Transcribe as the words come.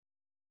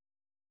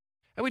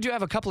And we do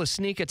have a couple of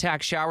sneak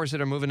attack showers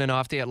that are moving in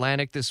off the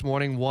Atlantic this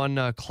morning.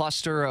 One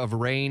cluster of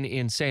rain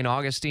in St.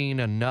 Augustine,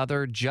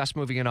 another just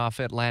moving in off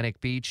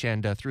Atlantic Beach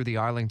and through the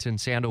Arlington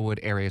Sandalwood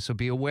area. So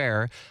be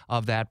aware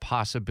of that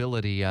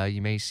possibility.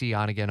 You may see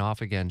on again,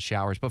 off again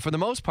showers. But for the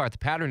most part, the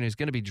pattern is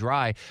going to be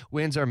dry.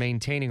 Winds are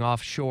maintaining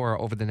offshore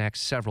over the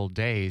next several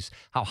days.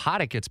 How hot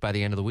it gets by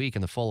the end of the week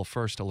in the full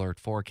first alert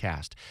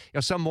forecast.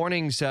 Some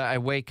mornings I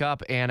wake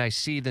up and I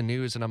see the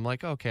news and I'm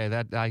like, okay,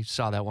 that I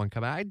saw that one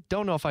coming. I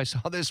don't know if I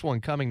saw this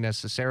one coming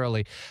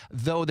necessarily,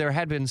 though there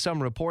had been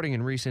some reporting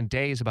in recent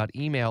days about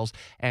emails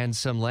and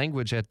some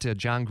language that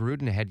John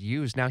Gruden had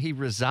used. Now he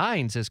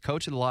resigns as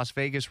coach of the Las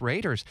Vegas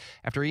Raiders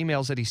after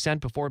emails that he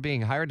sent before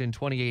being hired in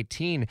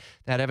 2018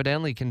 that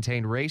evidently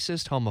contained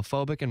racist,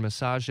 homophobic, and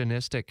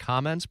misogynistic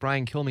comments.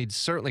 Brian Kilmeade's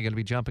certainly going to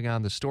be jumping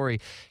on the story,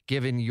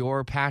 given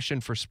your passion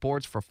for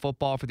sports, for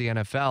football, for the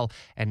NFL,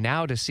 and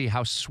now to see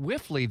how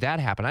swiftly that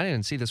happened. I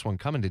didn't see this one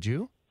coming, did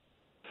you?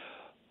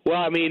 Well,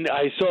 I mean,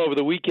 I saw over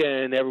the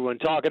weekend everyone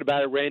talking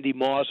about it. Randy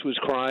Moss was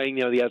crying,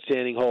 the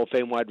outstanding Hall of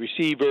Fame wide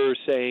receiver,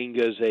 saying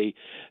it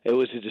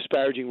was a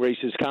disparaging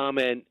racist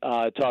comment,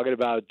 talking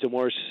about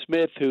DeMaurice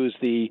Smith, who's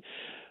the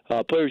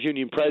Players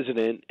Union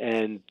president,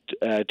 and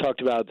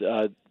talked about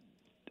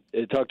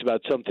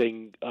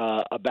something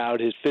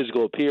about his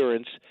physical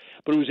appearance.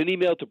 But it was an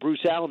email to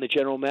Bruce Allen, the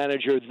general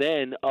manager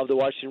then of the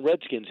Washington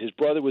Redskins. His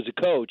brother was a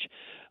coach.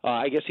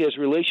 I guess he has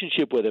a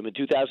relationship with him in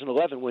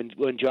 2011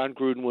 when John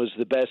Gruden was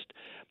the best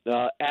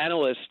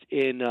analyst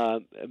in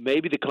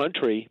maybe the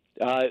country.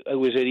 It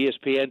was at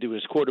ESPN doing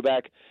his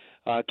quarterback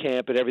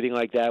camp and everything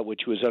like that,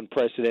 which was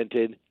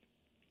unprecedented.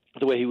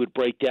 The way he would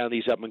break down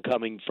these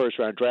up-and-coming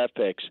first-round draft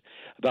picks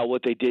about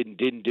what they did and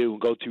didn't do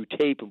and go through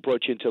tape and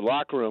approach into the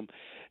locker room.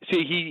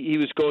 See, he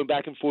was going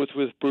back and forth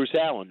with Bruce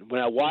Allen.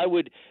 Now, why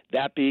would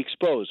that be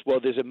exposed?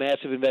 Well, there's a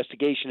massive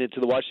investigation into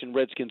the Washington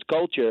Redskins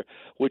culture,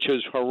 which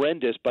is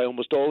horrendous by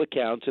almost all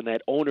accounts, and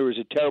that owner is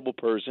a terrible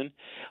person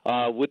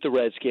with the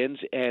Redskins,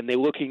 and they're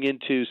looking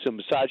into some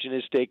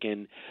misogynistic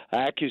and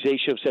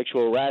accusation of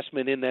sexual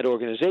harassment in that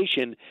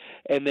organization.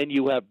 And then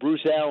you have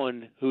Bruce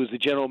Allen, who's the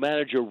general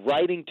manager,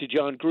 writing to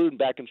John Gruden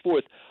back and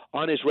forth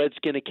on his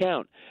Redskin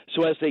account.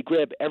 So as they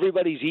grab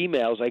everybody's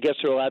emails, I guess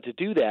they're allowed to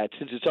do that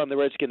since it's on the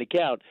Redskin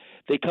account,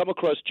 they come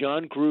across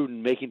John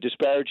Gruden making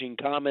disparaging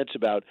comments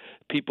about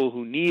people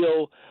who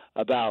kneel,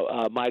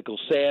 about Michael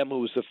Sam, who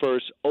was the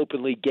first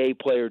openly gay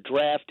player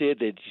drafted.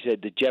 That he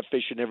said that Jeff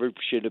Fisher never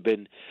should have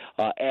been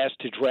asked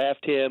to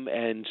draft him,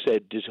 and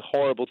said just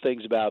horrible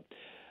things about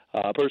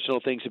personal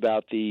things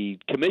about the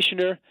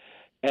commissioner.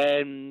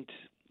 And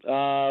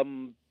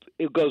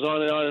it goes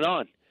on and on and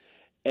on.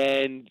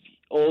 And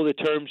all the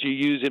terms you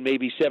use in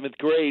maybe seventh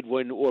grade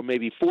or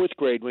maybe fourth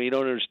grade when you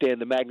don't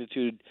understand the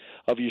magnitude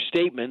of your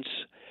statements,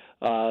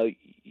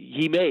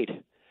 he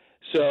made.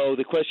 So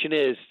the question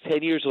is,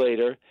 10 years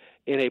later,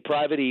 in a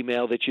private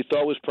email that you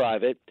thought was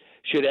private,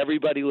 should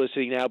everybody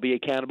listening now be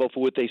accountable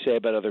for what they say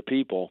about other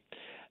people?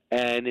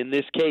 And in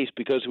this case,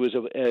 because it was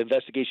an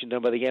investigation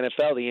done by the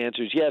NFL, the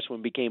answer is yes.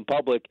 When it became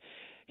public,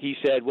 he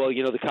said, well,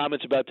 the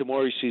comments about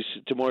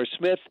DeMaurice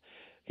Smith,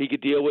 he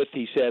could deal with.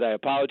 He said, I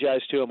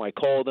apologized to him. I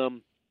called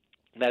him.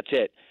 That's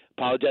it.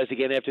 Apologized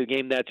again after the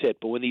game. That's it.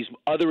 But when these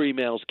other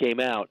emails came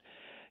out,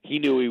 he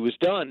knew he was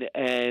done.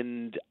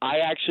 And I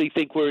actually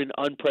think we're in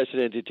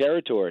unprecedented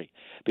territory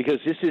because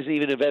this isn't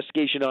even an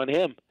investigation on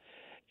him.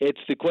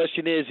 The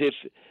question is, if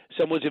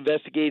someone's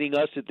investigating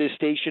us at this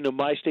station or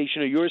my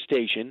station or your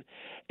station,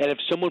 and if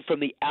someone from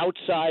the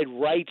outside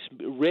writes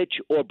Rich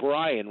or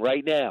Brian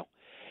right now,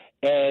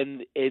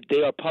 and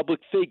they are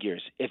public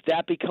figures, if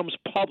that becomes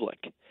public,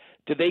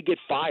 do they get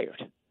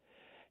fired?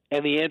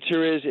 And the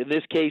answer is, in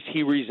this case,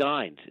 he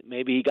resigned.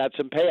 Maybe he got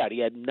some payout. He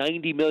had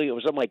 $90 million or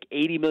something like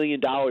 $80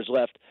 million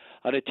left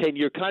on a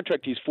 10-year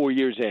contract. He's 4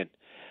 years in.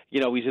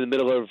 He's in the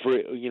middle of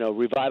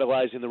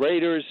revitalizing the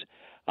Raiders.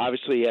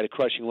 Obviously, he had a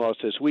crushing loss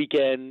this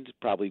weekend,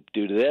 probably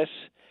due to this.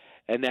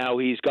 And now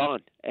he's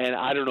gone. And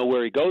I don't know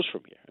where he goes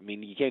from here. I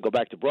mean, you can't go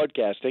back to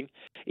broadcasting.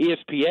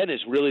 ESPN is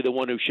really the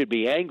one who should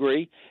be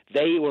angry.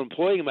 They were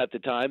employing him at the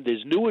time. This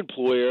new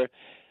employer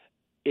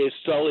is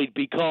sullied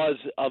because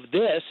of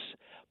this.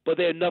 But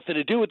they had nothing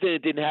to do with it.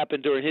 It didn't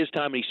happen during his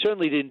time, and he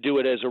certainly didn't do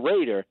it as a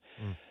Raider.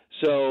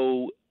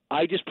 So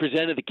I just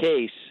presented the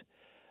case.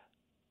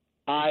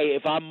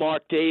 If I'm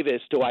Mark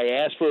Davis, do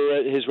I ask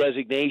for his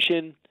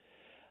resignation?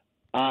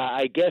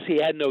 I guess he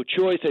had no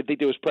choice. I think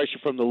there was pressure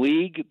from the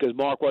league because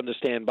Mark wanted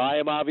to stand by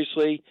him,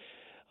 obviously.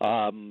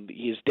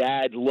 His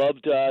dad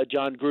loved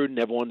John Gruden,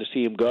 never wanted to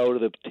see him go to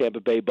the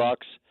Tampa Bay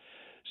Bucks.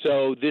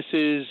 So this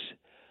is...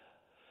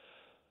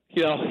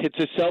 it's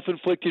a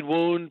self-inflicted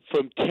wound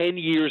from 10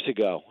 years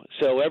ago.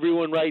 So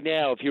everyone right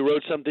now, if you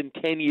wrote something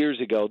 10 years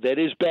ago that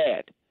is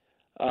bad,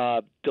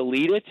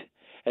 delete it.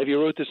 If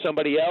you wrote to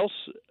somebody else,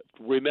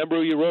 remember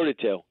who you wrote it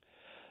to.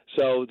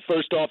 So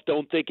first off,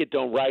 don't think it,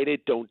 don't write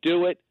it, don't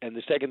do it. And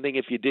the second thing,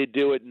 if you did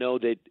do it, know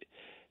that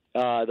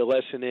the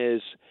lesson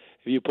is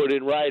if you put it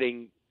in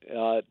writing,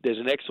 there's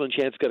an excellent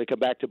chance it's going to come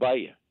back to bite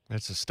you.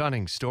 It's a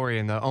stunning story.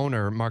 And the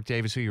owner, Mark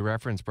Davis, who you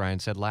referenced, Brian,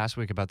 said last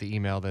week about the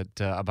email that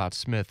about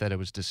Smith that it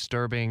was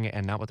disturbing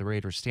and not what the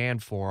Raiders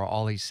stand for.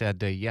 All he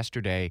said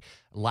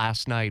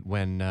last night,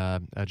 when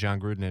John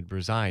Gruden had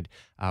resigned,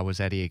 was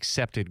that he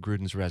accepted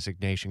Gruden's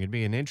resignation. It'd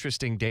be an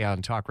interesting day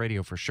on talk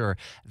radio for sure.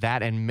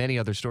 That and many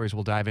other stories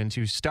we'll dive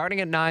into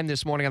starting at 9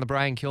 this morning on the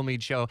Brian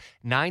Kilmeade Show,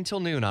 9 till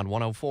noon on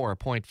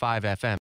 104.5 FM.